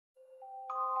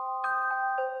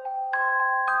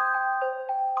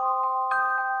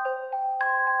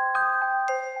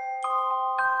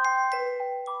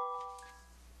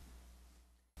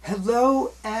Hello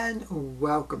and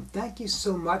welcome. Thank you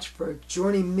so much for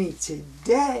joining me.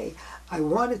 Today I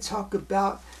want to talk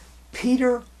about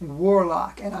Peter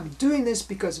Warlock, and I'm doing this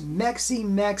because Mexie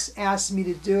Mex asked me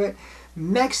to do it.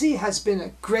 Mexie has been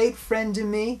a great friend to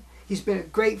me. He's been a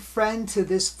great friend to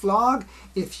this vlog.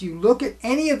 If you look at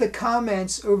any of the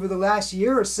comments over the last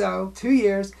year or so, 2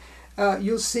 years,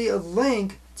 you'll see a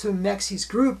link to Mexie's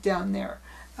group down there.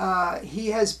 He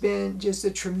has been just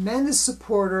a tremendous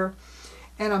supporter,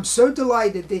 and I'm so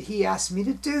delighted that he asked me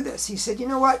to do this. He said, you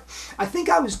know what, I think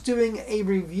I was doing a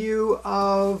review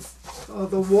of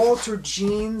the Walter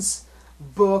Jeans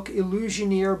book,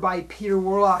 Illusioneer by Peter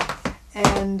Warlock,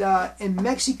 and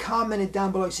Mexie commented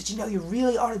down below. He said, you know, you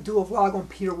really ought to do a vlog on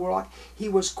Peter Warlock. He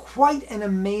was quite an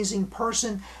amazing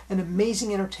person, an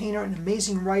amazing entertainer, an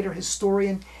amazing writer,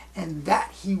 historian, and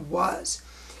that he was.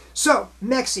 So,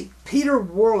 Mexie, Peter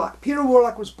Warlock. Peter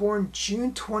Warlock was born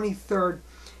June 23rd,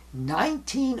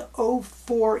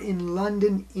 1904 in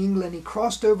London, England. He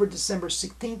crossed over December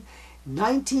 16th,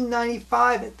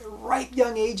 1995 at the ripe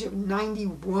young age of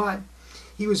 91.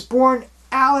 He was born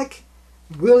Alec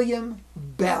William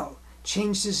Bell.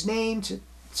 Changed his name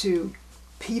to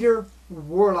Peter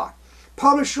Warlock.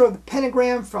 Publisher of the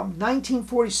Pentagram from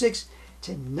 1946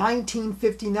 to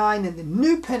 1959 and the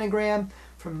new Pentagram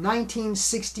from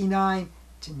 1969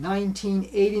 to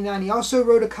 1989. He also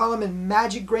wrote a column in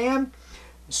Magigram,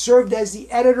 served as the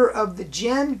editor of the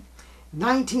Gen. In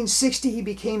 1960, he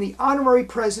became the honorary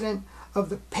president of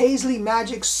the Paisley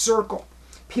Magic Circle.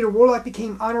 Peter Warlock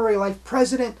became honorary life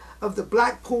president of the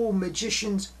Blackpool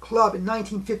Magicians Club. In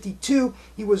 1952,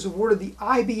 he was awarded the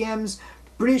IBM's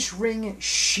British Ring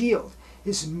Shield.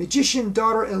 His magician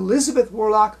daughter, Elizabeth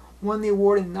Warlock, won the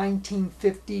award in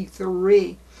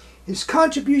 1953. His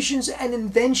contributions and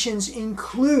inventions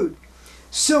include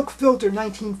Silk Filter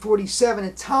 1947,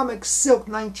 Atomic Silk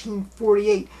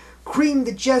 1948, Cream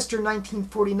the Jester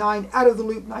 1949, Out of the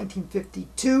Loop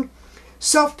 1952,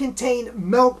 Self-Contained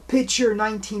Milk Pitcher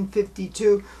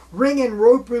 1952, Ring and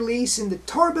Rope Release in the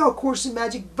Tarbell Course of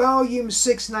Magic Volume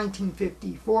 6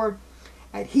 1954,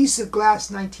 Adhesive Glass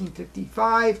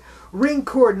 1955,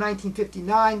 Ringcord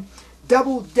 1959,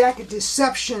 Double Deck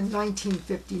Deception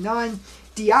 1959,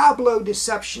 Diabolo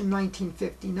Deception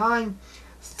 1959,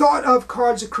 Thought of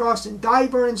Cards Across and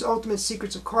Vernon's Ultimate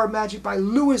Secrets of Card Magic by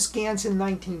Louis Ganson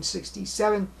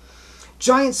 1967,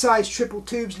 Giant Size Triple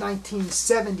Tubes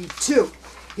 1972.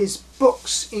 His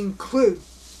books include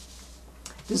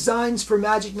Designs for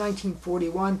Magic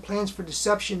 1941, Plans for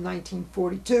Deception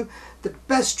 1942, The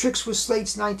Best Tricks with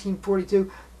Slates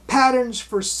 1942, Patterns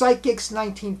for Psychics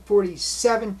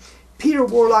 1947, Peter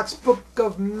Warlock's Book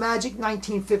of Magic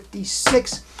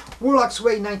 1956, Warlock's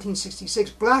Way 1966,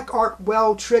 Black Art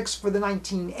Well Tricks for the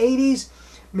 1980s,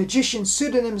 Magician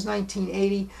Pseudonyms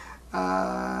 1980,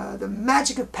 The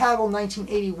Magic of Pavel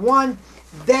 1981.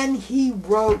 Then he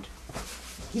wrote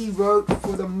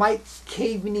for the Mike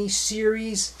Caveney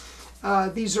series.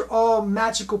 These are all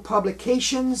magical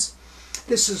publications.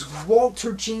 This is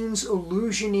Walter Jeans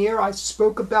Illusioneer. I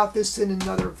spoke about this in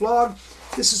another vlog.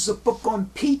 This is a book on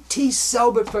P.T.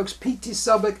 Selbit, folks. P.T.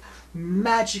 Selbit,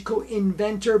 Magical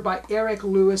Inventor by Eric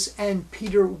Lewis and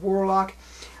Peter Warlock.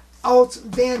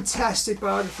 Fantastic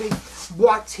biography.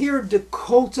 Watir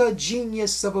Dakota,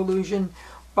 Genius of Illusion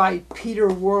by Peter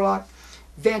Warlock.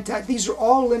 Fantastic. These are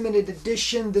all limited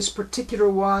edition. This particular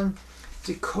one,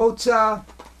 Dakota,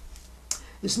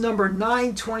 is number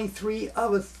 923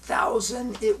 of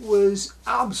 1,000. It was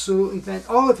absolutely fantastic.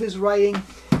 All of his writing,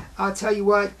 I'll tell you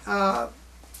what,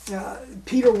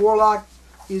 Peter Warlock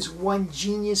is one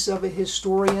genius of a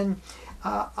historian.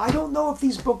 I don't know if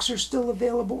these books are still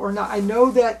available or not. I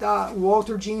know that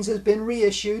Walter Jeans has been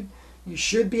reissued. You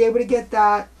should be able to get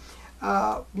that.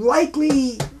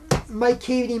 Likely Mike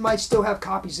Caveney might still have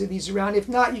copies of these around. If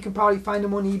not, you can probably find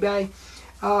them on eBay.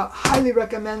 Highly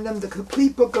recommend them. The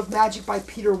Complete Book of Magic by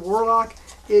Peter Warlock.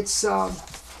 It's,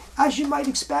 as you might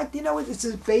expect, you know, it's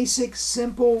a basic,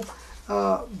 simple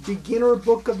beginner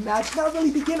book of magic. Not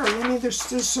really beginner. I mean, there's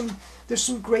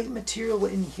some great material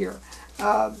in here.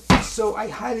 So I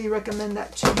highly recommend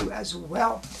that to you as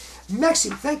well.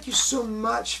 Mexie, thank you so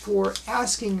much for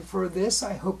asking for this.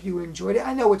 I hope you enjoyed it.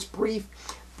 I know it's brief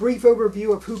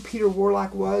overview of who Peter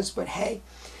Warlock was, but hey,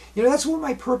 you know, that's what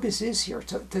my purpose is here,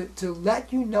 to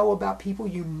let you know about people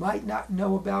you might not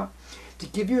know about, to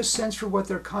give you a sense for what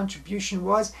their contribution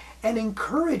was, and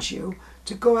encourage you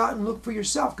to go out and look for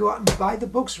yourself. Go out and buy the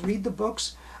books, read the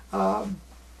books,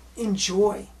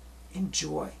 enjoy.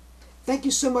 Thank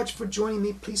you so much for joining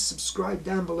me. Please subscribe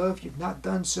down below if you've not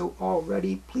done so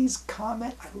already. Please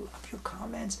comment. I love your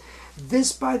comments.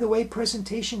 This, by the way,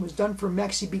 presentation was done for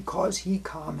Mexie because he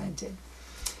commented.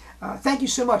 Thank you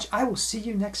so much. I will see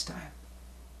you next time.